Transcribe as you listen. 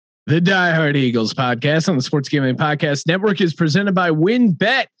The Die Hard Eagles podcast on the Sports Gambling Podcast Network is presented by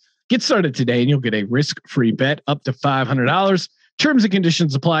WynnBET. Get started today and you'll get a risk-free bet up to $500. Terms and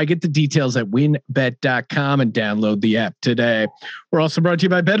conditions apply. Get the details at wynnbet.com and download the app today. We're also brought to you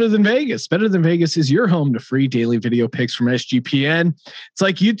by Better Than Vegas. Better Than Vegas is your home to free daily video picks from SGPN. It's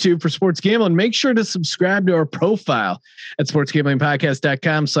like YouTube for sports gambling. Make sure to subscribe to our profile at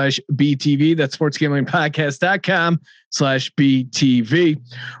sportsgamblingpodcast.com/BTV. That's sportsgamblingpodcast.com/BTV.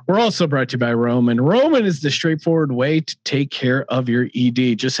 We're also brought to you by Roman. Roman is the straightforward way to take care of your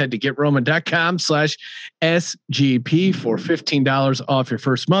ED. Just head to getroman.com/SGP for $15 off your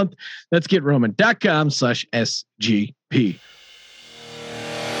first month. That's getroman.com/SGP.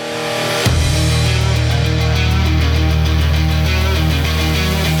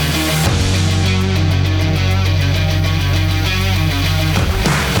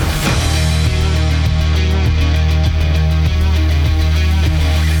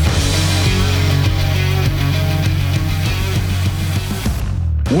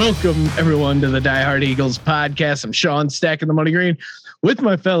 Welcome everyone to the Die Hard Eagles podcast. I'm Sean Stacking the Money Green with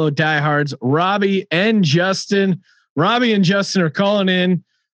my fellow diehards, Robbie and Justin. Robbie and Justin are calling in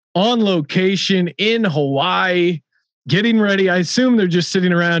on location in Hawaii, getting ready. I assume they're just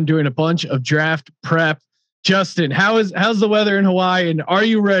sitting around doing a bunch of draft prep. Justin, how's the weather in Hawaii, and are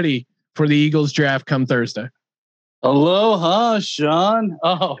you ready for the Eagles draft come Thursday? Aloha, Sean.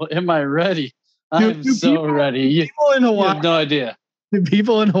 Oh, am I ready? I'm so ready. People in Hawaii you have no idea. Do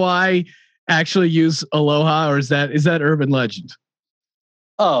people in Hawaii actually use Aloha, or is that urban legend?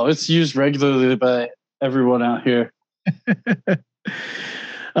 Oh, it's used regularly by everyone out here.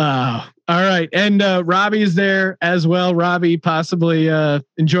 All right. And Robbie is there as well. Robbie possibly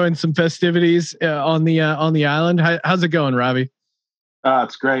enjoying some festivities on the island. How's it going, Robbie?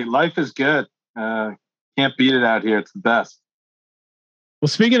 It's great. Life is good. Can't beat it out here. It's the best. Well,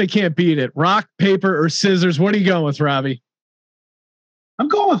 speaking of can't beat it, rock, paper, or scissors, what are you going with, Robbie? I'm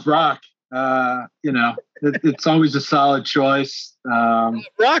going with rock. It's always a solid choice.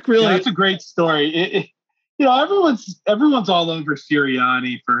 Rock really. It's a great story. Everyone's all over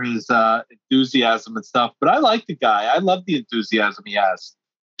Sirianni for his enthusiasm and stuff, but I like the guy. I love the enthusiasm he has.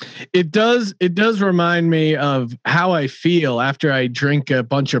 It does remind me of how I feel after I drink a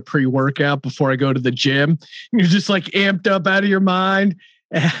bunch of pre-workout before I go to the gym. You're just like amped up out of your mind.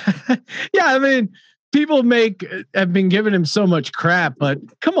 Yeah, I mean, people have been giving him so much crap, but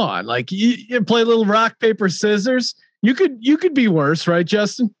come on, like you play a little rock, paper, scissors. You could be worse, right,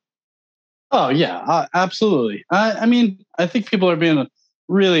 Justin? Oh yeah, absolutely. I mean, I think people are being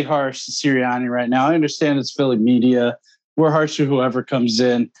really harsh to Sirianni right now. I understand it's Philly media. We're harsh to whoever comes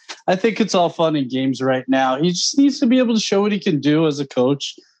in. I think it's all fun and games right now. He just needs to be able to show what he can do as a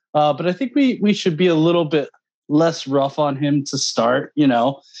coach. But I think we should be a little bit less rough on him to start.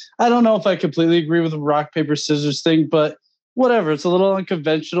 I don't know if I completely agree with the rock, paper, scissors thing, but whatever. It's a little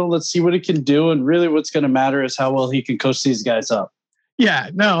unconventional. Let's see what he can do. And really what's going to matter is how well he can coach these guys up.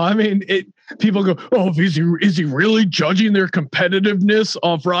 Yeah, no, I mean, people go, oh, is he really judging their competitiveness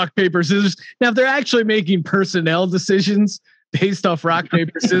off rock, paper, scissors? Now, if they're actually making personnel decisions based off rock,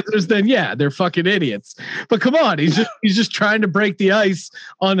 paper, scissors, then yeah, they're fucking idiots. But come on, he's just trying to break the ice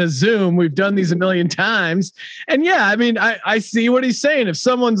on a Zoom. We've done these a million times. And yeah, I mean, I see what he's saying. If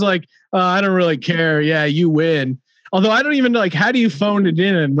someone's like, I don't really care. Yeah, you win. Although I don't even know, like, how do you phone it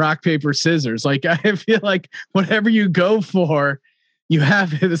in rock, paper, scissors? Like, I feel like whatever you go for, you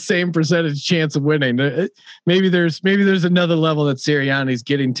have the same percentage chance of winning. Maybe there's another level that Sirianni's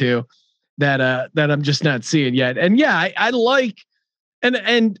getting to that I'm just not seeing yet. And yeah, I like,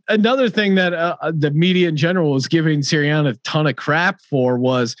 and another thing that the media in general was giving Sirianni a ton of crap for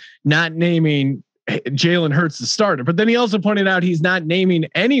was not naming Jalen Hurts the starter. But then he also pointed out he's not naming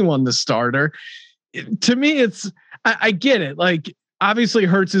anyone the starter. To me, I get it. Like, obviously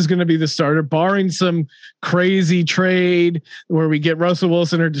Hurts is going to be the starter, barring some crazy trade where we get Russell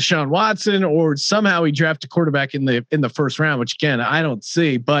Wilson or Deshaun Watson, or somehow we draft a quarterback in the first round, which again, I don't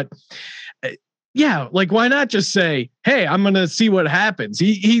see, but yeah, like, why not just say, hey, I'm going to see what happens.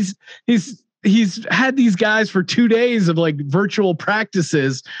 He's had these guys for 2 days of like virtual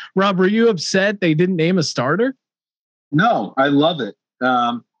practices. Rob, were you upset they didn't name a starter? No, I love it.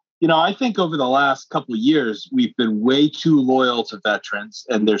 I think over the last couple of years, we've been way too loyal to veterans,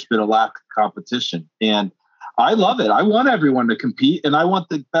 and there's been a lack of competition. And I love it. I want everyone to compete, and I want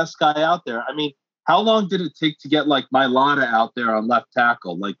the best guy out there. I mean, how long did it take to get like Mailata out there on left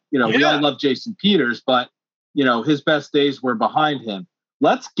tackle? Like, we all love Jason Peters, but his best days were behind him.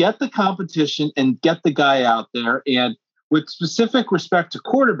 Let's get the competition and get the guy out there. And with specific respect to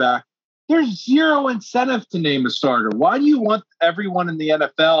quarterback, there's zero incentive to name a starter. Why do you want everyone in the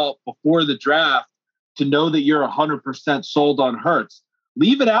NFL before the draft to know that you're 100% sold on Hurts?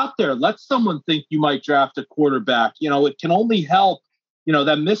 Leave it out there. Let someone think you might draft a quarterback. It can only help.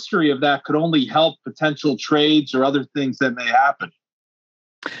 That mystery of that could only help potential trades or other things that may happen.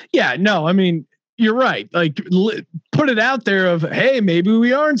 Yeah, no, I mean, you're right. Like, put it out there of, hey, maybe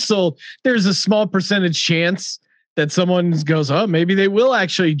we aren't sold. There's a small percentage chance that someone goes, oh, maybe they will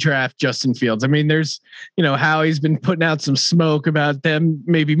actually draft Justin Fields. I mean, there's, Howie's been putting out some smoke about them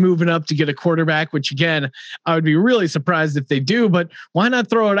maybe moving up to get a quarterback, which again, I would be really surprised if they do, but why not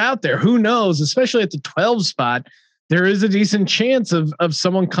throw it out there? Who knows, especially at the 12 spot, there is a decent chance of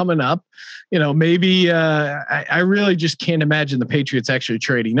someone coming up. Maybe I really just can't imagine the Patriots actually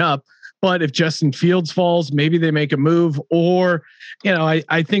trading up. But if Justin Fields falls, maybe they make a move. Or,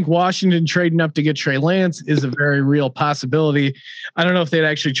 I think Washington trading up to get Trey Lance is a very real possibility. I don't know if they'd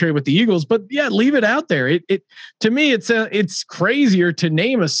actually trade with the Eagles, but yeah, leave it out there. It to me, it's crazier to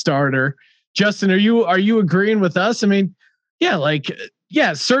name a starter. Justin, are you agreeing with us? I mean,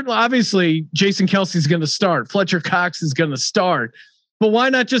 yeah, certainly. Obviously, Jason Kelce's going to start. Fletcher Cox is going to start. But why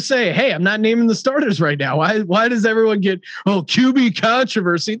not just say, hey, I'm not naming the starters right now? Why does everyone get, QB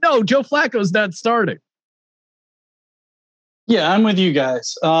controversy? No, Joe Flacco's not starting. Yeah, I'm with you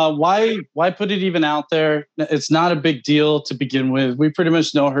guys. Why put it even out there? It's not a big deal to begin with. We pretty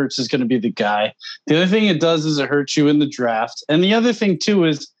much know Hurts is going to be the guy. The other thing it does is it hurts you in the draft. And the other thing too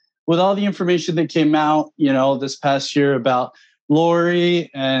is with all the information that came out, this past year about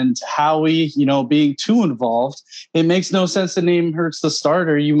Lori and Howie, being too involved, it makes no sense to name Hurts the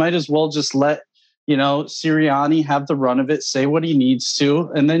starter. You might as well just let, Sirianni have the run of it, say what he needs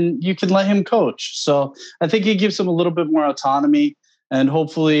to, and then you can let him coach. So I think it gives him a little bit more autonomy and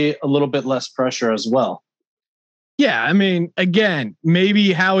hopefully a little bit less pressure as well. Yeah, I mean, again,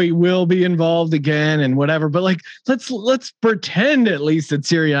 maybe Howie will be involved again and whatever, but let's pretend at least that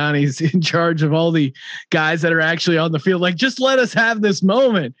Sirianni's in charge of all the guys that are actually on the field. Like, just let us have this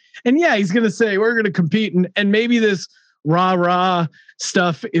moment. And yeah, he's going to say we're going to compete, and maybe this rah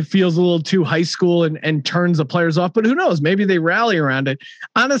stuff, it feels a little too high school and turns the players off. But who knows? Maybe they rally around it.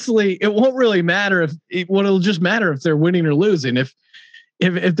 Honestly, it won't really matter it'll just matter if they're winning or losing.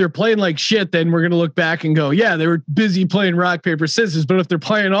 If they're playing like shit, then we're going to look back and go, yeah, they were busy playing rock, paper, scissors. But if they're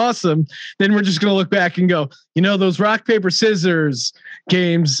playing awesome, then we're just going to look back and go, those rock, paper, scissors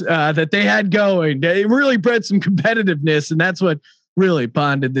games that they had going, they really bred some competitiveness. And that's what really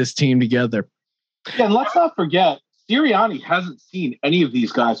bonded this team together. Yeah, and let's not forget, Sirianni hasn't seen any of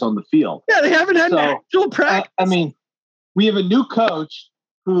these guys on the field. Yeah, they haven't had actual practice. I mean, we have a new coach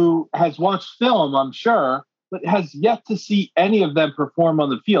who has watched film, I'm sure, but has yet to see any of them perform on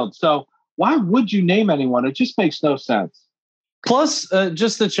the field. So why would you name anyone? It just makes no sense. Plus,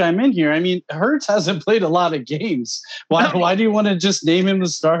 just to chime in here, I mean, Hurts hasn't played a lot of games. Why do you want to just name him the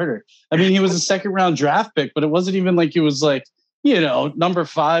starter? I mean, he was a second-round draft pick, but it wasn't even like he was like, number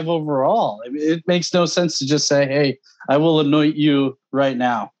 5 overall. I mean, it makes no sense to just say, hey, I will anoint you right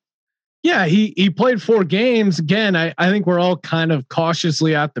now. Yeah, he played 4 games. Again, I think we're all kind of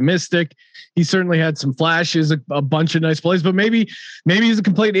cautiously optimistic. He certainly had some flashes, a bunch of nice plays, but maybe he's a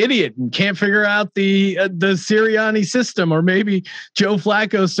complete idiot and can't figure out the Sirianni system, or maybe Joe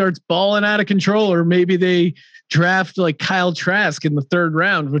Flacco starts balling out of control, or maybe they draft like Kyle Trask in the 3rd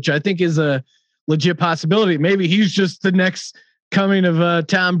round, which I think is a legit possibility. Maybe he's just the next coming of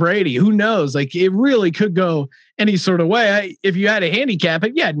Tom Brady. Who knows? Like, it really could go any sort of way. If you had a handicap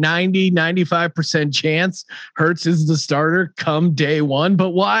it, 90-95% chance Hurts is the starter come day one. But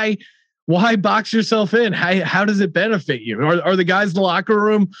why box yourself in? How does it benefit you? Are the guys in the locker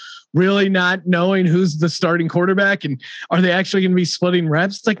room really not knowing who's the starting quarterback, and are they actually going to be splitting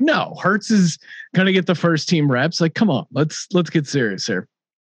reps? It's like, no, Hurts is going to get the first team reps. Like, come on, let's get serious here.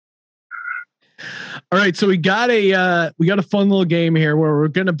 All right, so we got a fun little game here where we're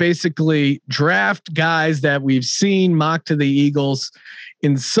going to basically draft guys that we've seen mock to the Eagles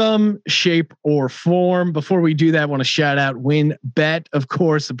in some shape or form. Before we do that, I want to shout out WynnBET, of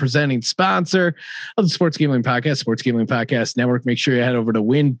course, the presenting sponsor of the Sports Gambling Podcast, Sports Gambling Podcast Network. Make sure you head over to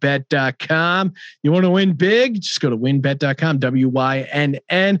wynnbet.com. You want to win big? Just go to wynnbet.com,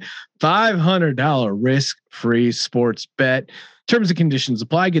 WYNN, $500 risk-free sports bet. Terms and conditions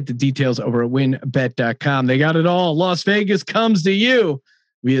apply. Get the details over at wynnbet.com. They got it all. Las Vegas comes to you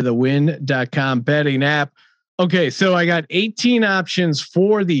via the wynn.com betting app. Okay, so I got 18 options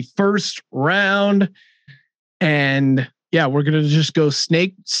for the first round. And yeah, we're going to just go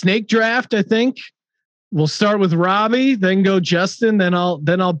snake draft. I think we'll start with Robbie, then go Justin, then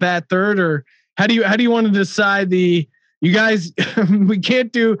I'll bat third. Or how do you want to decide the you guys, we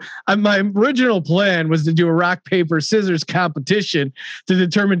can't do. My original plan was to do a rock paper scissors competition to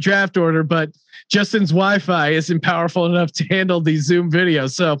determine draft order, but Justin's Wi-Fi isn't powerful enough to handle these Zoom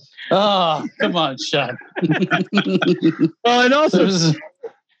videos. So, oh, come on, Sean. Well, and also,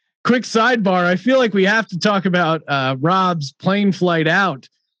 quick sidebar. I feel like we have to talk about Rob's plane flight out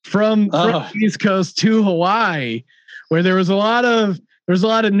from the East Coast to Hawaii, where there was a lot of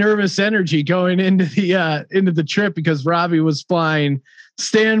nervous energy going into the trip because Robbie was flying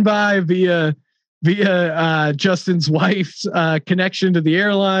standby via Justin's wife's connection to the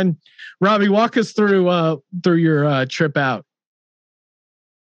airline. Robbie, walk us through your trip out.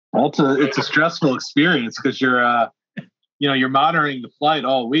 Well, it's a stressful experience because you're monitoring the flight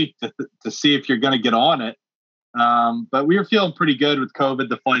all week to see if you're going to get on it. But we were feeling pretty good with COVID.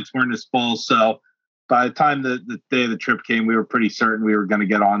 The flights weren't as full, so by the time the day of the trip came, we were pretty certain we were going to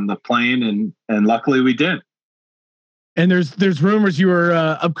get on the plane, and luckily we did. And there's rumors you were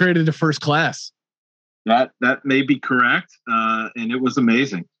upgraded to first class. That may be correct, and it was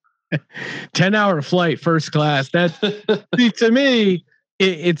amazing. 10-hour flight, first class. That to me,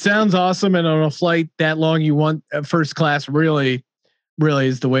 it sounds awesome. And on a flight that long, you want first class. Really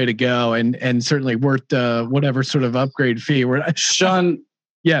is the way to go, and certainly worth whatever sort of upgrade fee. Sean.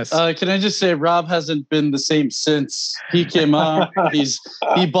 Yes. Can I just say Rob hasn't been the same since he came up.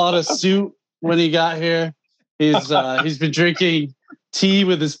 He bought a suit when he got here. He's been drinking tea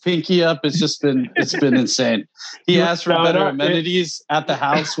with his pinky up. It's been insane. He asked for better amenities at the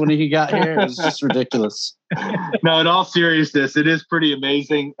house when he got here. It was just ridiculous. No, in all seriousness, it is pretty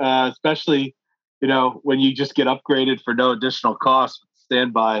amazing, especially when you just get upgraded for no additional cost with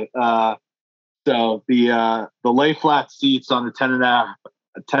standby. So the lay flat seats on the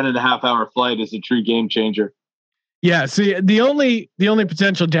 10.5 hour flight is a true game changer. Yeah. See, the only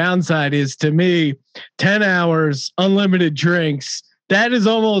potential downside is, to me, 10 hours, unlimited drinks. That is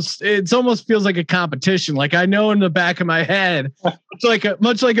almost feels like a competition. Like, I know in the back of my head,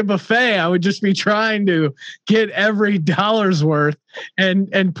 much like a buffet, I would just be trying to get every dollar's worth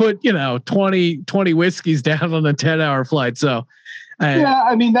and put, 20 whiskeys down on a 10-hour flight. So, yeah,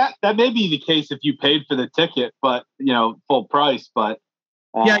 I mean, that may be the case if you paid for the ticket, but full price, but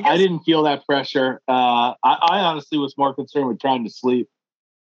I didn't feel that pressure. I honestly was more concerned with trying to sleep.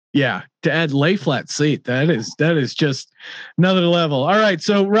 Yeah, to add lay flat seat, that is just another level. All right,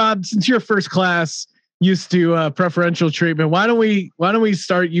 so Rob, since you're first class, used to preferential treatment, why don't we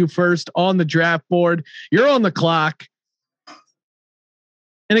start you first on the draft board? You're on the clock,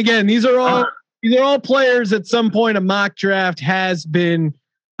 and again, these are all players at some point a mock draft has been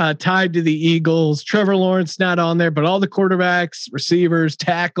tied to the Eagles. Trevor Lawrence not on there, but all the quarterbacks, receivers,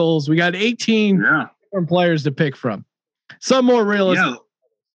 tackles. We got 18 different players to pick from. Some more realistic. Yeah.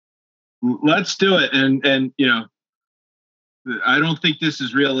 Let's do it. And I don't think this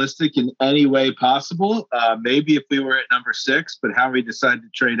is realistic in any way possible. Maybe if we were at number 6, but how we decided to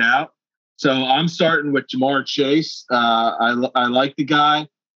trade out. So I'm starting with Jamar Chase. I like the guy.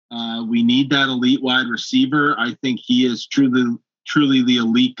 We need that elite wide receiver. I think he is truly the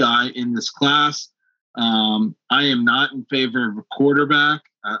elite guy in this class. I am not in favor of a quarterback.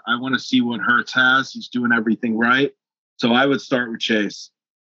 I want to see what Hurts has. He's doing everything right. So I would start with Chase.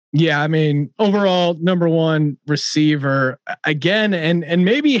 Yeah, I mean, overall number 1 receiver again, and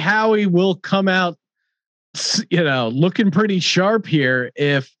maybe Howie will come out, looking pretty sharp here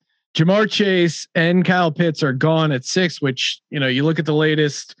if Jamar Chase and Kyle Pitts are gone at 6. Which you look at the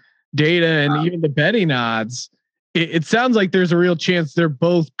latest data and even the betting odds. It sounds like there's a real chance they're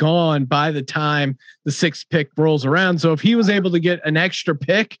both gone by the time the 6th pick rolls around. So if he was able to get an extra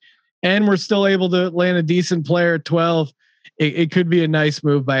pick, and we're still able to land a decent player at 12. It could be a nice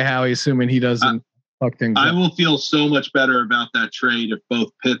move by Howie, assuming he doesn't fuck things up. I will feel so much better about that trade if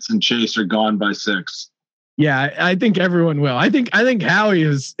both Pitts and Chase are gone by 6. Yeah, I think everyone will. I think Howie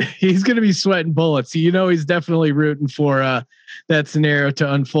he's going to be sweating bullets. He's definitely rooting for that scenario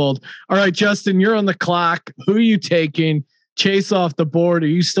to unfold. All right, Justin, you're on the clock. Who are you taking? Chase off the board. Are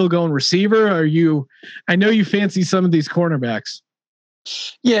you still going receiver? I know you fancy some of these cornerbacks.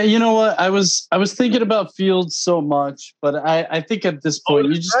 Yeah, you know what? I was thinking about Fields so much, but I think at this point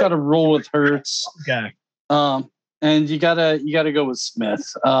you just got to roll with Hurts. Okay. And you gotta go with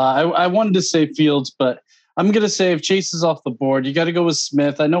Smith. I wanted to say Fields, but I'm gonna say if Chase is off the board, you got to go with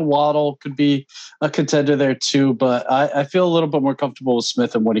Smith. I know Waddle could be a contender there too, but I feel a little bit more comfortable with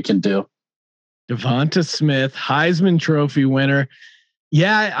Smith and what he can do. Devonta Smith, Heisman Trophy winner.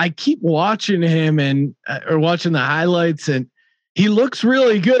 Yeah, I keep watching him or watching the highlights, and he looks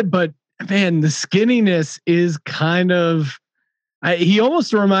really good, but man, the skinniness is kind of, he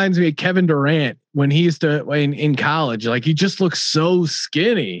almost reminds me of Kevin Durant when he used to in college. Like he just looks so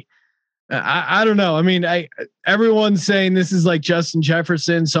skinny. I don't know. I mean, everyone's saying this is like Justin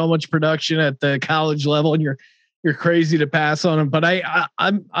Jefferson, so much production at the college level, and you're crazy to pass on him. But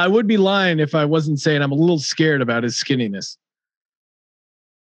I would be lying if I wasn't saying I'm a little scared about his skinniness.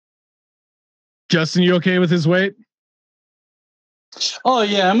 Justin, you okay with his weight? Oh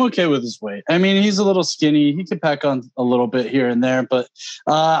yeah, I'm okay with his weight. I mean, he's a little skinny. He could pack on a little bit here and there, but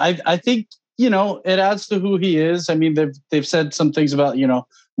I think, you know, it adds to who he is. I mean, they've said some things about, you know,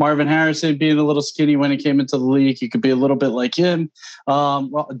 Marvin Harrison being a little skinny when he came into the league. He could be a little bit like him.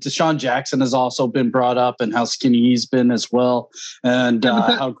 Well, Deshaun Jackson has also been brought up, and how skinny he's been as well, and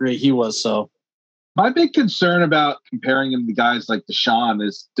how great he was. So my big concern about comparing him to guys like Deshaun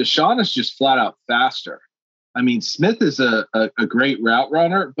is just flat out faster. I mean, Smith is a great route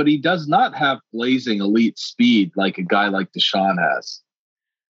runner, but he does not have blazing elite speed like a guy like Deshaun has.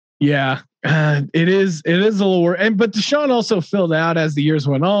 Yeah, it is a little worse. But Deshaun also filled out as the years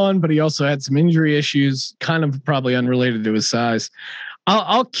went on, but he also had some injury issues, kind of probably unrelated to his size.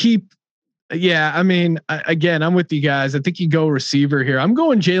 I'll keep. Yeah, I mean, again, I'm with you guys. I think you go receiver here. I'm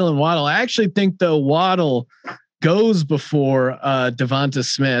going Jalen Waddle. I actually think though Waddle goes before Devonta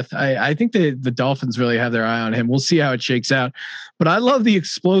Smith. I think the Dolphins really have their eye on him. We'll see how it shakes out. But I love the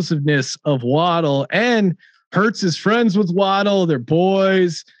explosiveness of Waddle, and Hurts is friends with Waddle. They're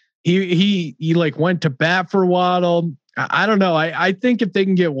boys. He like went to bat for Waddle. I don't know. I think if they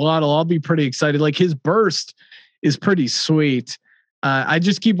can get Waddle, I'll be pretty excited. Like his burst is pretty sweet. I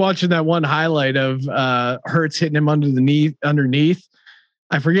just keep watching that one highlight of Hurts hitting him underneath.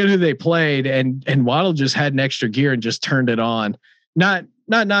 I forget who they played, and Waddle just had an extra gear and just turned it on. Not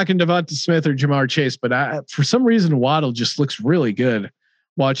knocking Devonta Smith or Jamar Chase, but for some reason Waddle just looks really good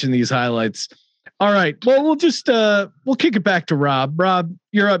watching these highlights. All right, well we'll just we'll kick it back to Rob. Rob,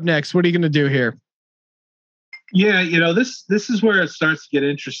 you're up next. What are you going to do here? Yeah, you know, this is where it starts to get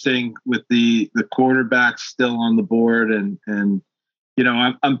interesting with the quarterbacks still on the board, and you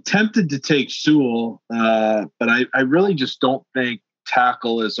know, I'm tempted to take Sewell, but I really just don't think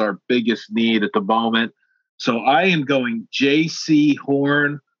tackle is our biggest need at the moment. So I am going JC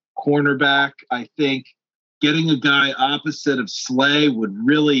Horn, cornerback. I think getting a guy opposite of Slay would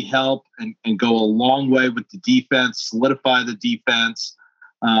really help and go a long way with the defense, solidify the defense.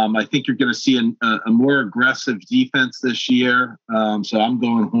 I think you're going to see a more aggressive defense this year. So I'm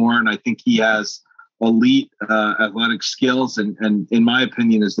going Horn. I think he has elite athletic skills and in my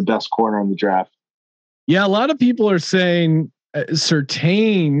opinion is the best corner on the draft. Yeah, a lot of people are saying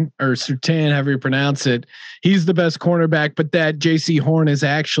Surtain, however you pronounce it, he's the best cornerback, but that JC Horn is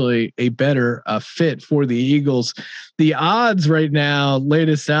actually a better fit for the Eagles. The odds right now,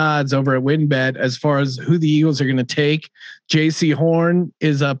 latest odds over at WinBet, as far as who the Eagles are going to take, JC Horn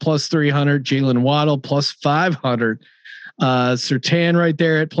is plus 300, Jalen Waddle plus 500, Surtain right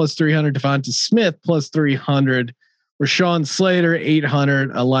there at plus 300, Devonta Smith plus 300. Rashawn Slater, 800,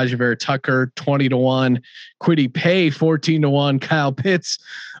 Elijah Vera Tucker, 20-1, Kwity Paye, 14-1, Kyle Pitts,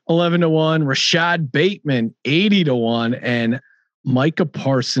 11-1, Rashad Bateman, 80-1, and Micah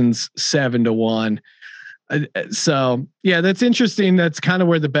Parsons, 7-1. So yeah, that's interesting. That's kind of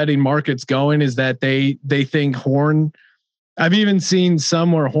where the betting market's going, is that they think Horn. I've even seen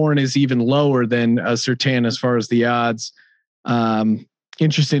some where Horn is even lower than Surtain as far as the odds.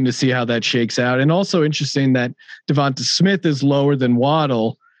 Interesting to see how that shakes out, and also interesting that Devonta Smith is lower than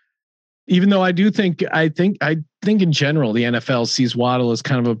Waddle. Even though I think in general the NFL sees Waddle as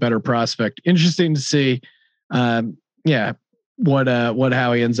kind of a better prospect. Interesting to see, what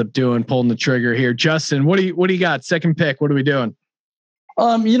how he ends up doing, pulling the trigger here. Justin, what do you got? Second pick. What are we doing?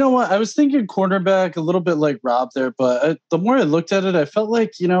 You know what? I was thinking quarterback a little bit like Rob there, but the more I looked at it, I felt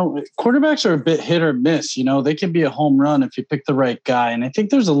like, you know, quarterbacks are a bit hit or miss. You know, they can be a home run if you pick the right guy. And I think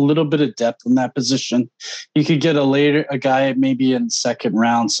there's a little bit of depth in that position. You could get a guy maybe in second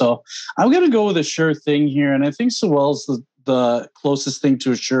round. So I'm going to go with a sure thing here. And I think Sewell's the closest thing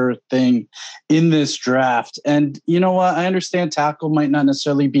to a sure thing in this draft. And you know what? I understand tackle might not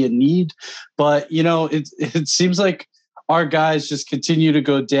necessarily be a need, but you know, it seems like our guys just continue to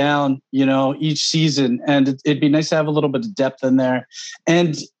go down, you know, each season, and it'd be nice to have a little bit of depth in there.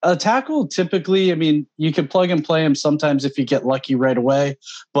 And a tackle, typically, I mean, you can plug and play him sometimes if you get lucky right away,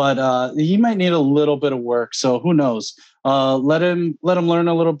 but he might need a little bit of work. So who knows? Let him learn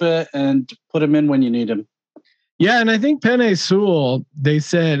a little bit and put him in when you need him. Yeah, and I think Penei Sewell, they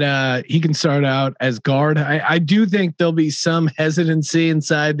said he can start out as guard. I do think there'll be some hesitancy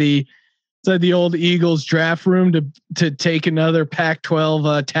inside the old Eagles draft room to take another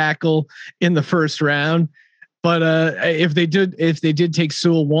Pac-12 tackle in the first round. But if they did take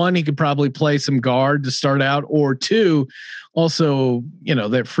Sewell, one, he could probably play some guard to start out, or two, also,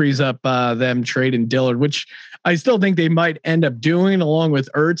 that frees up them trading Dillard, which I still think they might end up doing along with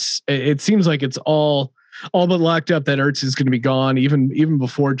Ertz. It seems like it's all but locked up that Ertz is going to be gone even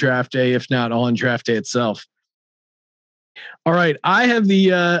before draft day, if not on draft day itself. All right, I have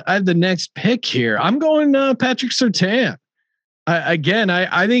the next pick here. I'm going Patrick Surtain.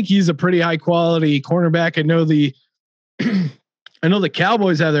 I think he's a pretty high quality cornerback. I know the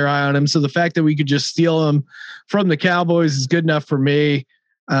Cowboys have their eye on him. So the fact that we could just steal him from the Cowboys is good enough for me.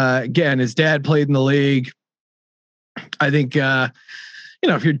 Again, his dad played in the league. I think,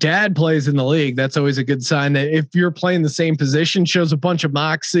 if your dad plays in the league, that's always a good sign that if you're playing the same position, shows a bunch of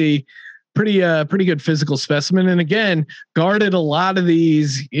moxie, pretty good physical specimen. And again, guarded a lot of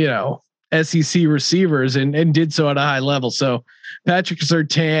these, SEC receivers and did so at a high level. So Patrick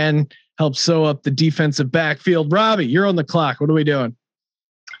Surtain helps sew up the defensive backfield. Robbie, you're on the clock. What are we doing?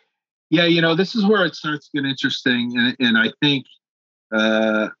 Yeah, this is where it starts to get interesting. And I think,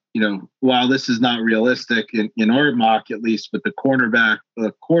 while this is not realistic in our mock, at least with the quarterbacks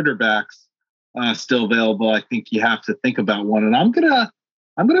still available, I think you have to think about one. And I'm gonna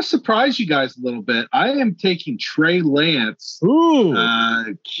surprise you guys a little bit. I am taking Trey Lance,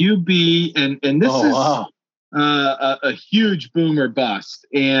 QB, and this is a huge boomer bust.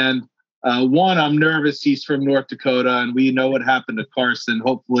 And one, I'm nervous. He's from North Dakota, and we know what happened to Carson.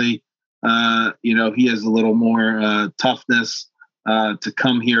 Hopefully, he has a little more toughness to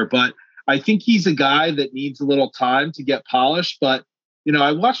come here. But I think he's a guy that needs a little time to get polished. But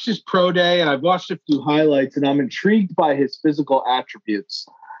I watched his pro day and I've watched a few highlights, and I'm intrigued by his physical attributes.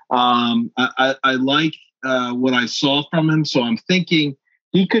 I like what I saw from him. So I'm thinking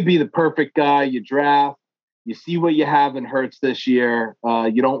he could be the perfect guy you draft. You see what you have in Hurts this year.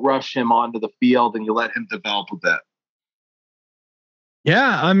 You don't rush him onto the field and you let him develop a bit.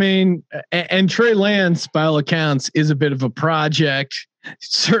 Yeah, I mean, and Trey Lance, by all accounts, is a bit of a project.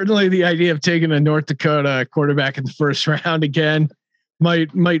 Certainly the idea of taking a North Dakota quarterback in the first round again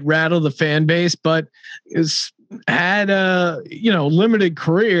might rattle the fan base, but is had a limited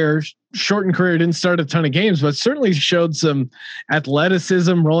career, shortened career, didn't start a ton of games, but certainly showed some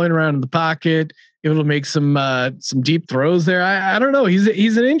athleticism, rolling around in the pocket, able to make some deep throws there. I don't know.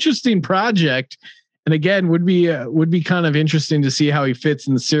 He's an interesting project, and again would be kind of interesting to see how he fits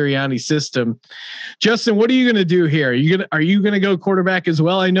in the Sirianni system. Justin, what are you going to do here? Are you going to go quarterback as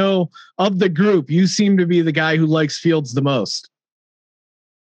well? I know of the group, you seem to be the guy who likes Fields the most.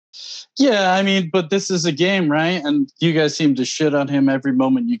 Yeah, I mean, but this is a game, right? And you guys seem to shit on him every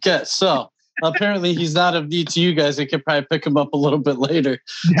moment you get. So apparently he's not of need to you guys. I could probably pick him up a little bit later.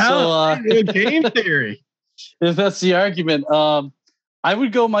 No, game theory. If that's the argument. I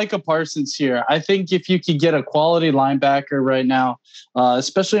would go Micah Parsons here. I think if you could get a quality linebacker right now,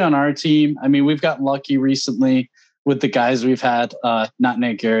 especially on our team. I mean, we've gotten lucky recently with the guys we've had, not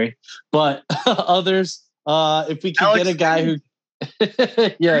Nate Gary, but others. If we can get a guy who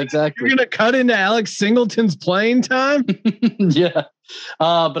yeah, exactly. You're going to cut into Alex Singleton's playing time. Yeah.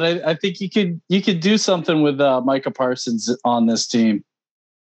 But I think you could do something with Micah Parsons on this team.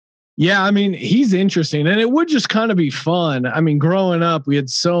 Yeah. I mean, he's interesting, and it would just kind of be fun. I mean, growing up, we had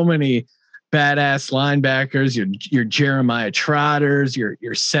so many badass linebackers, your Jeremiah Trotters, your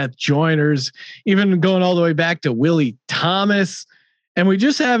Seth Joiners, even going all the way back to Willie Thomas. And we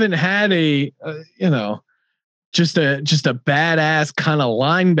just haven't had just a badass kind of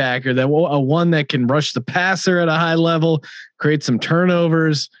linebacker, that one that can rush the passer at a high level, create some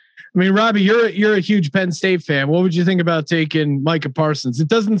turnovers. I mean, Robbie, you're a huge Penn State fan. What would you think about taking Micah Parsons? It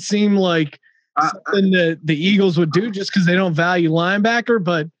doesn't seem like something that the Eagles would do just because they don't value linebacker,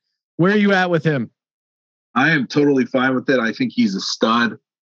 but where are you at with him? I am totally fine with it. I think he's a stud.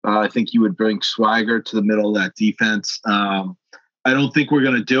 I think he would bring swagger to the middle of that defense. I don't think we're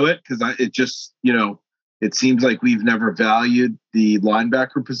going to do it because it seems like we've never valued the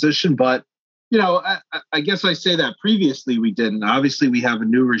linebacker position, but I guess I say that previously we didn't. Obviously, we have a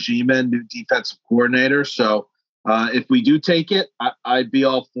new regime and new defensive coordinator. So if we do take it, I'd be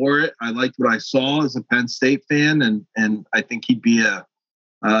all for it. I liked what I saw as a Penn State fan, and I think he'd be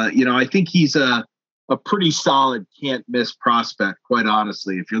I think he's a pretty solid can't miss prospect. Quite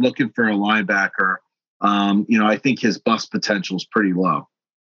honestly, if you're looking for a linebacker, I think his bust potential is pretty low.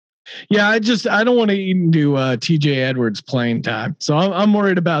 Yeah, I don't want to even do TJ Edwards playing time. So I'm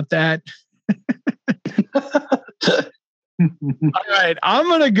worried about that. All right. I'm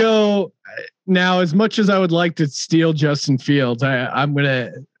going to go now. As much as I would like to steal Justin Fields, I'm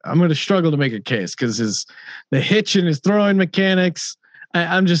going to struggle to make a case because the hitch in his throwing mechanics,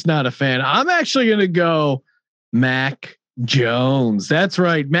 I'm just not a fan. I'm actually going to go Mac Jones. That's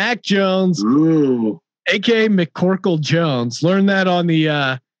right, Mac Jones, aka McCorkle Jones. Learned that on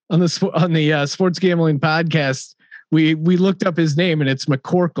the Sports Gambling Podcast. We looked up his name and it's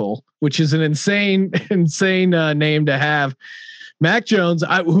McCorkle, which is an insane name to have. Mac Jones,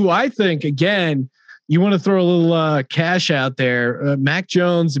 who I think, again, you want to throw a little cash out there. Mac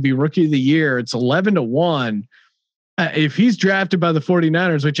Jones to be rookie of the year, it's 11-1. If he's drafted by the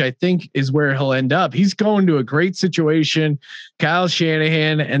 49ers, which I think is where he'll end up, he's going to a great situation. Kyle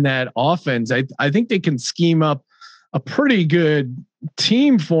Shanahan and that offense, I think they can scheme up a pretty good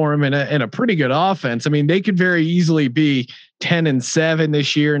team for him and a pretty good offense. I mean, they could very easily be 10-7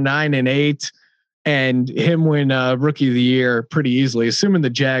 this year, 9-8, and him win rookie of the year pretty easily, assuming the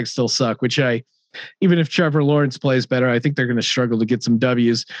Jags still suck, which even if Trevor Lawrence plays better, I think they're going to struggle to get some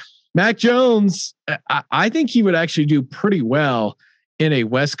W's. Mac Jones, I think he would actually do pretty well in a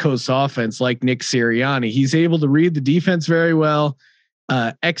West Coast offense like Nick Sirianni. He's able to read the defense very well,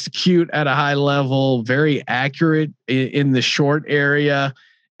 execute at a high level, very accurate in the short area.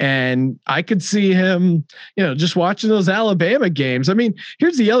 And I could see him, just watching those Alabama games. I mean,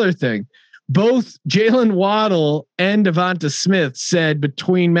 here's the other thing. Both Jalen Waddle and Devonta Smith said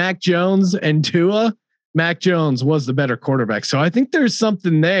between Mac Jones and Tua, Mac Jones was the better quarterback. So I think there's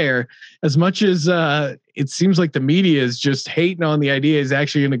something there, as much as it seems like the media is just hating on the idea he's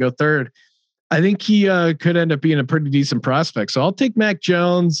actually going to go third. I think he could end up being a pretty decent prospect. So I'll take Mac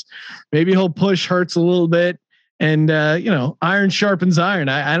Jones. Maybe he'll push Hurts a little bit, and iron sharpens iron.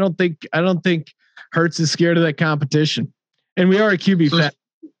 I don't think Hurts is scared of that competition, and we are a QB fan.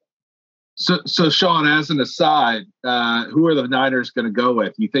 So Sean, as an aside, who are the Niners going to go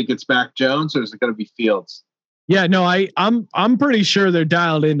with? You think it's Mac Jones or is it going to be Fields? Yeah, no, I'm pretty sure they're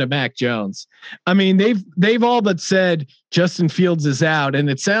dialed into Mac Jones. I mean, they've all but said Justin Fields is out,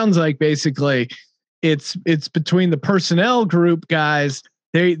 and it sounds like basically it's between the personnel group guys.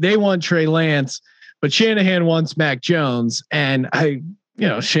 They want Trey Lance, but Shanahan wants Mac Jones, and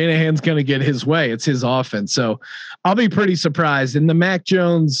Shanahan's going to get his way. It's his offense, so I'll be pretty surprised. And the Mac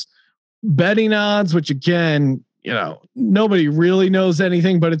Jones betting odds, which again, nobody really knows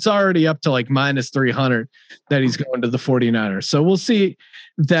anything, but it's already up to like -300 that he's going to the 49ers. So we'll see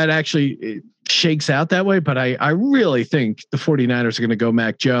if that actually shakes out that way. But I really think the 49ers are going to go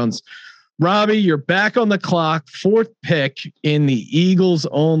Mac Jones. Robbie, you're back on the clock. 4th pick in the Eagles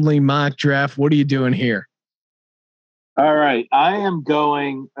only mock draft. What are you doing here? All right. I am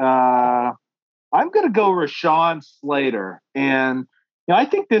going, I'm going to go Rashawn Slater. And I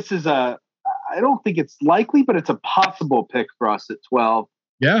think this is I don't think it's likely, but it's a possible pick for us at 12.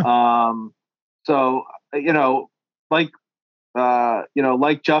 Yeah. So, like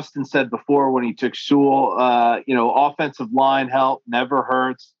Justin said before when he took Sewell, offensive line help never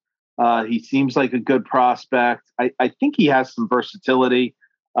hurts. He seems like a good prospect. I think he has some versatility.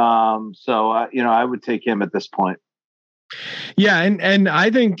 I would take him at this point. Yeah, and I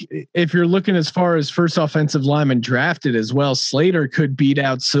think if you're looking as far as first offensive lineman drafted as well, Slater could beat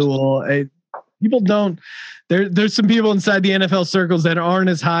out Sewell. People don't. There's some people inside the NFL circles that aren't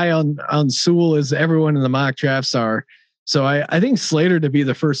as high on Sewell as everyone in the mock drafts are. So I think Slater to be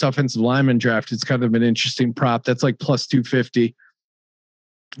the first offensive lineman draft is kind of an interesting prop. That's like +250.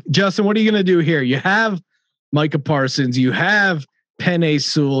 Justin, what are you going to do here? You have Micah Parsons, you have Penei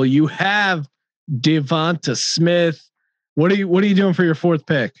Sewell, you have Devonta Smith. What are you doing for your 4th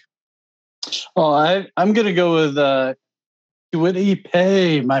pick? Oh, I'm going to go with Kwity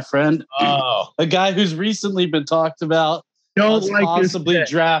Paye, my friend. Oh, a guy who's recently been talked about. Don't like possibly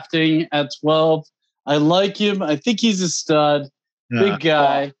drafting at 12. I like him. I think he's a stud. Big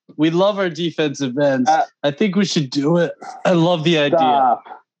guy. We love our defensive ends. I think we should do it. I love the idea.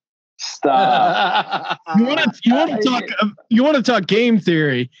 Stop. You want to talk game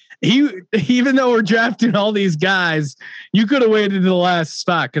theory? Even though we're drafting all these guys, you could have waited to the last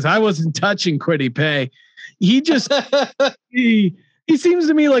spot because I wasn't touching Kwity Paye. He just he seems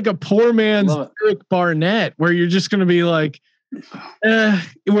to me like a poor man's Eric Barnett, where you're just going to be like,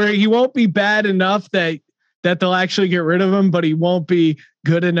 where he won't be bad enough that they'll actually get rid of him, but he won't be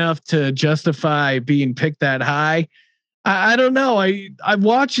good enough to justify being picked that high. I don't know. I've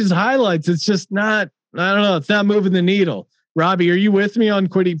watched his highlights. It's just not. I don't know. It's not moving the needle. Robbie, are you with me on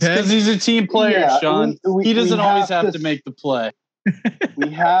Kwity Paye? Because he's a team player, Sean. He doesn't always have to make the play. We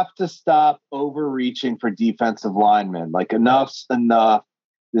have to stop overreaching for defensive linemen. Like enough's enough.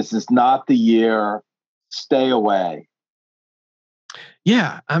 This is not the year. Stay away.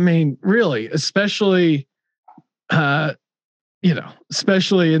 Yeah, I mean, really, especially,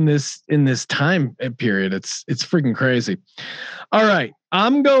 especially in this time period, it's freaking crazy. All right,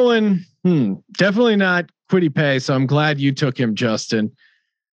 I'm going. Definitely not Kwity Paye, so I'm glad you took him, Justin.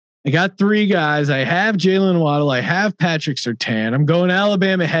 I got 3 guys. I have Jalen Waddle. I have Patrick Surtain. I'm going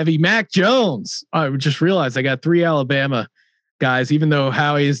Alabama heavy. Mac Jones. I just realized I got 3 Alabama guys, even though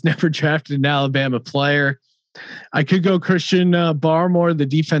Howie has never drafted an Alabama player. I could go Christian Barmore, the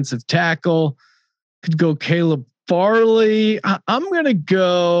defensive tackle. Could go Caleb Farley. I'm gonna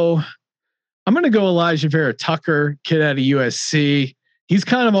go Elijah Vera Tucker, kid out of USC. He's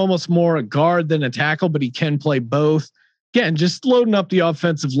kind of almost more a guard than a tackle, but he can play both. Again, just loading up the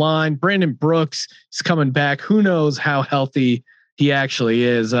offensive line. Brandon Brooks is coming back. Who knows how healthy he actually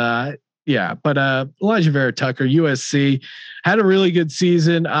is? But Elijah Vera Tucker, USC, had a really good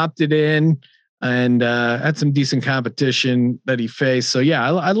season, opted in, and had some decent competition that he faced. So yeah,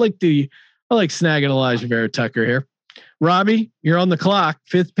 I like snagging Elijah Vera Tucker here. Robbie, you're on the clock.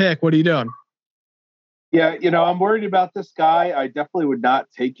 5th pick. What are you doing? Yeah, I'm worried about this guy. I definitely would not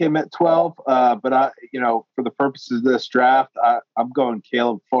take him at 12. But for the purposes of this draft, I'm going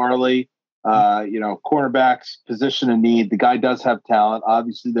Caleb Farley. Cornerbacks, position of need. The guy does have talent.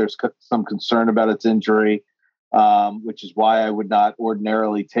 Obviously, there's some concern about its injury, which is why I would not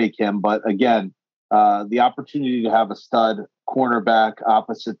ordinarily take him. But again, the opportunity to have a stud cornerback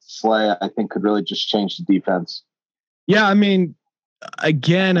opposite Slay, I think, could really just change the defense. Yeah, I mean,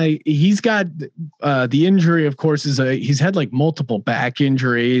 again, he's got the injury, of course, he's had like multiple back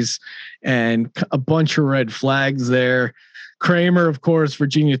injuries and a bunch of red flags there. Kramer, of course,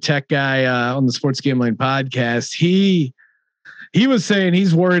 Virginia Tech guy on the Sports Gambling podcast. He was saying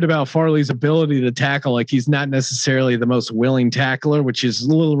he's worried about Farley's ability to tackle. Like he's not necessarily the most willing tackler, which is a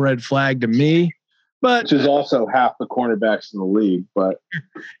little red flag to me. But which is also half the cornerbacks in the league. But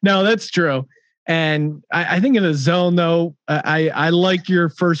no, that's true. And I think in a zone though, I like your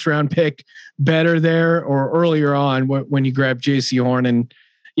 1st round pick better there or earlier on when you grab JC Horn. And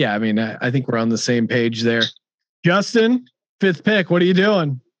yeah, I mean, I think we're on the same page there. Justin, 5th pick. What are you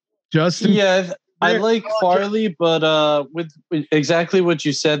doing, Justin? Yeah, I like Farley, but with exactly what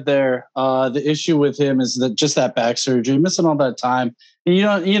you said there, the issue with him is that back surgery, missing all that time. And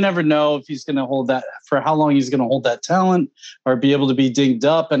you never know if he's going to hold that for how long he's going to hold that talent or be able to be dinged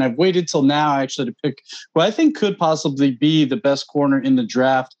up. And I've waited till now actually to pick who I think could possibly be the best corner in the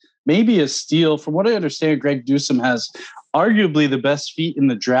draft. Maybe a steal. From what I understand, Greg Newsome has arguably the best feet in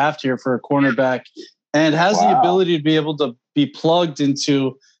the draft here for a cornerback and has the ability to be able to be plugged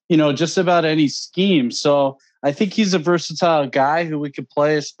into, just about any scheme. So I think he's a versatile guy who we could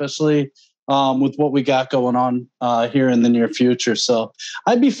play, especially with what we got going on here in the near future. So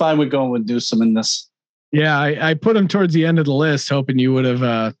I'd be fine with going with Newsome in this. Yeah, I put him towards the end of the list, hoping you would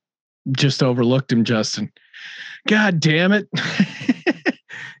have just overlooked him, Justin. God damn it.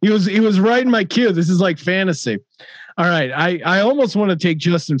 He was right in my queue. This is like fantasy. All right. I almost want to take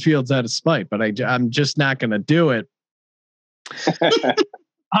Justin Fields out of spite, but I'm just not going to do it.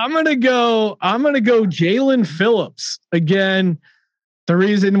 I'm going to go Jalen Phillips again. The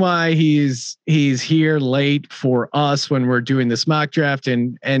reason why he's here late for us when we're doing this mock draft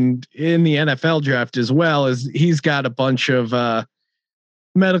and in the NFL draft as well is he's got a bunch of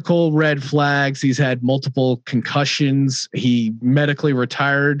medical red flags. He's had multiple concussions. He medically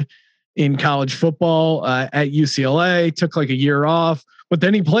retired in college football at UCLA, took like a year off, but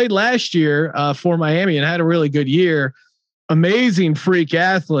then he played last year for Miami and had a really good year. Amazing freak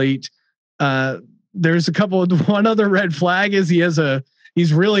athlete. There's one other red flag is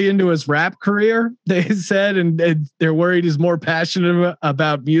he's really into his rap career, they said, and they're worried he's more passionate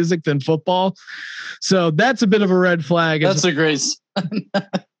about music than football. So that's a bit of a red flag. That's a great.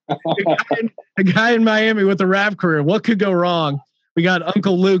 A guy in Miami with a rap career. What could go wrong? We got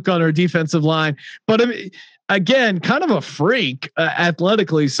Uncle Luke on our defensive line, but I mean, again, kind of a freak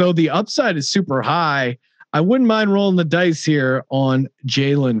athletically. So the upside is super high. I wouldn't mind rolling the dice here on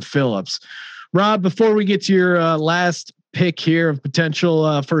Jalen Phillips. Rob, before we get to your last pick here of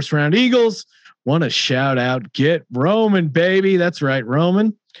potential first round Eagles, want to shout out Get Roman, baby. That's right,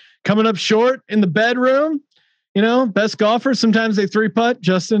 Roman coming up short in the bedroom. Best golfers. Sometimes they 3-putt.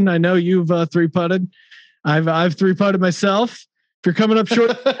 Justin, I know you've 3-putted. I've 3-putted myself. If you're coming up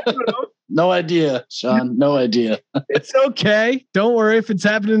short, no idea, Sean. No idea. It's okay. Don't worry if it's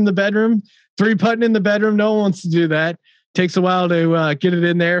happening in the bedroom. 3-putting in the bedroom. No one wants to do that. Takes a while to get it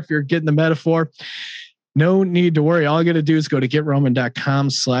in there. If you're getting the metaphor, no need to worry. All you got to do is go to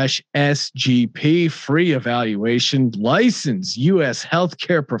GetRoman.com/SGP. Free evaluation, licensed U.S.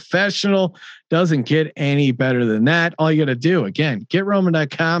 healthcare professional. Doesn't get any better than that. All you got to do, again,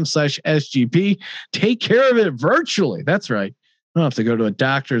 GetRoman.com/SGP. Take care of it virtually. That's right. You don't have to go to a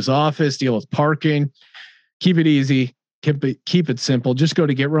doctor's office, deal with parking. Keep it easy. Keep it simple. Just go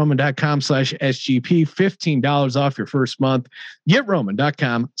to GetRoman.com/SGP, $15 off your first month.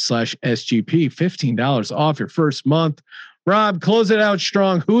 GetRoman.com/SGP, $15 off your first month. Rob, close it out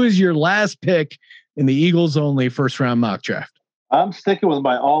strong. Who is your last pick in the Eagles only first round mock draft? I'm sticking with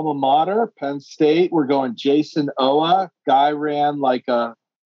my alma mater, Penn State. We're going Jason Owa. Guy ran like a,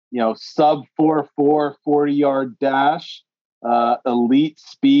 sub 4.4 40-yard dash, elite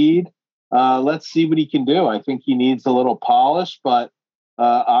speed. Let's see what he can do. I think he needs a little polish, but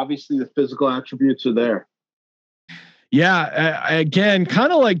obviously the physical attributes are there. Yeah. Again,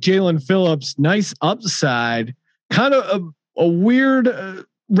 kind of like Jalen Phillips, nice upside. Kind of a weird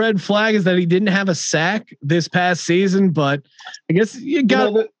red flag is that he didn't have a sack this past season, but I guess you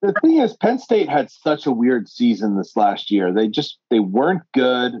got the thing is Penn State had such a weird season this last year. They weren't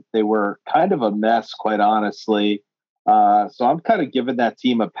good. They were kind of a mess, quite honestly. So I'm kind of giving that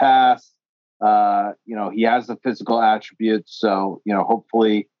team a pass. He has the physical attributes. So,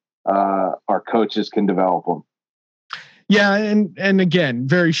 hopefully our coaches can develop them. Yeah. And again,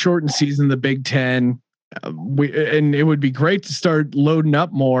 very shortened season, the Big Ten. And it would be great to start loading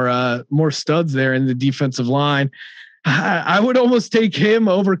up more studs there in the defensive line. I would almost take him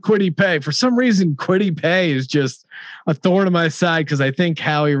over Kwity Paye. For some reason, Kwity Paye is just a thorn in my side because I think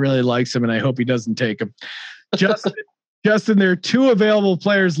Howie really likes him, and I hope he doesn't take him. Justin, there are two available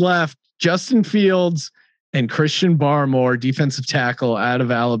players left: Justin Fields and Christian Barmore, defensive tackle out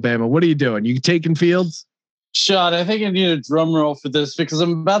of Alabama. What are you doing? You taking Fields? Sean, I think I need a drum roll for this because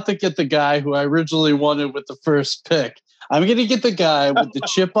I'm about to get the guy who I originally wanted with the first pick. I'm going to get the guy with the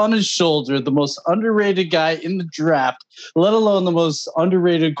chip on his shoulder, the most underrated guy in the draft, let alone the most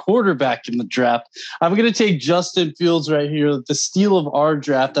underrated quarterback in the draft. I'm going to take Justin Fields right here, the steal of our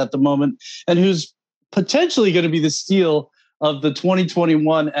draft at the moment, and who's potentially going to be the steal of the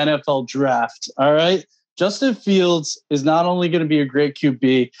 2021 NFL draft. All right. Justin Fields is not only going to be a great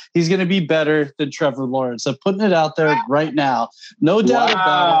QB, he's going to be better than Trevor Lawrence. I'm putting it out there right now. No doubt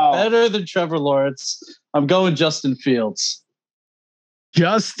about it. Better than Trevor Lawrence. I'm going Justin Fields.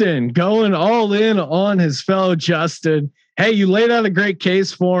 Justin going all in on his fellow Justin. Hey, you laid out a great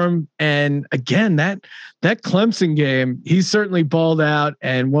case for him. And again, that Clemson game, he certainly balled out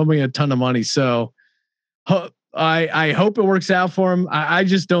and won me a ton of money. So I hope it works out for him. I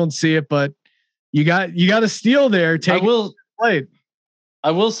just don't see it, but you got a steal there. I will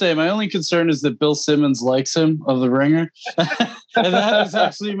say my only concern is that Bill Simmons likes him of the Ringer. And that is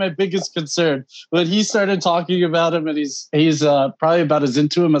actually my biggest concern. But he started talking about him and he's probably about as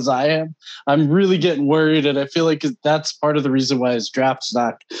into him as I am. I'm really getting worried. And I feel like that's part of the reason why his draft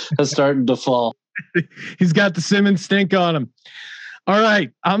stock has started to fall. He's got the Simmons stink on him. All right,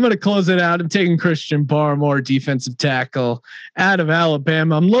 I'm going to close it out. I'm taking Christian Barmore, defensive tackle out of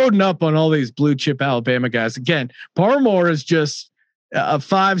Alabama. I'm loading up on all these blue chip Alabama guys. Again, Barmore is just a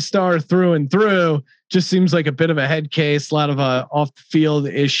 5-star through and through. Just seems like a bit of a head case, a lot of off the field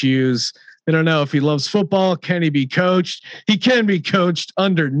issues. I don't know if he loves football. Can he be coached? He can be coached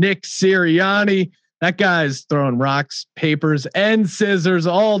under Nick Sirianni. That guy's throwing rocks, papers, and scissors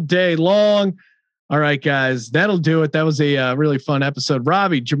all day long. All right, guys, that'll do it. That was a really fun episode.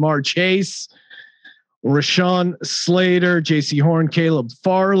 Robbie, Jamar Chase, Rashawn Slater, JC Horn, Caleb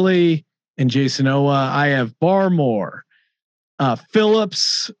Farley, and Jason Owa. I have Barmore,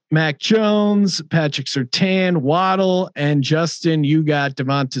 Phillips, Mac Jones, Patrick Surtain, Waddle, and Justin. You got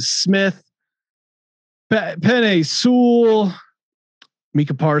Devonta Smith, Penei Sewell,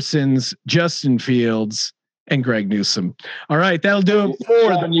 Micah Parsons, Justin Fields, and Greg Newsome. All right, that'll do it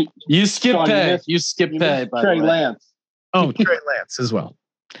for you skip Paye. You skip Paye. Trey Lance. Oh, Trey Lance as well.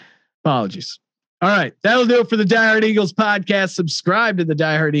 Apologies. All right, that'll do it for the Die Hard Eagles podcast. Subscribe to the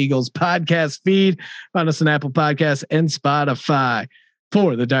Die Hard Eagles podcast feed. Find us on Apple Podcasts and Spotify.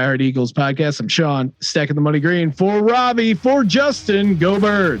 For the Die Hard Eagles podcast, I'm Sean, stacking the money green. For Robbie, for Justin, go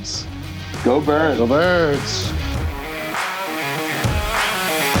Birds. Go Birds. Go Birds.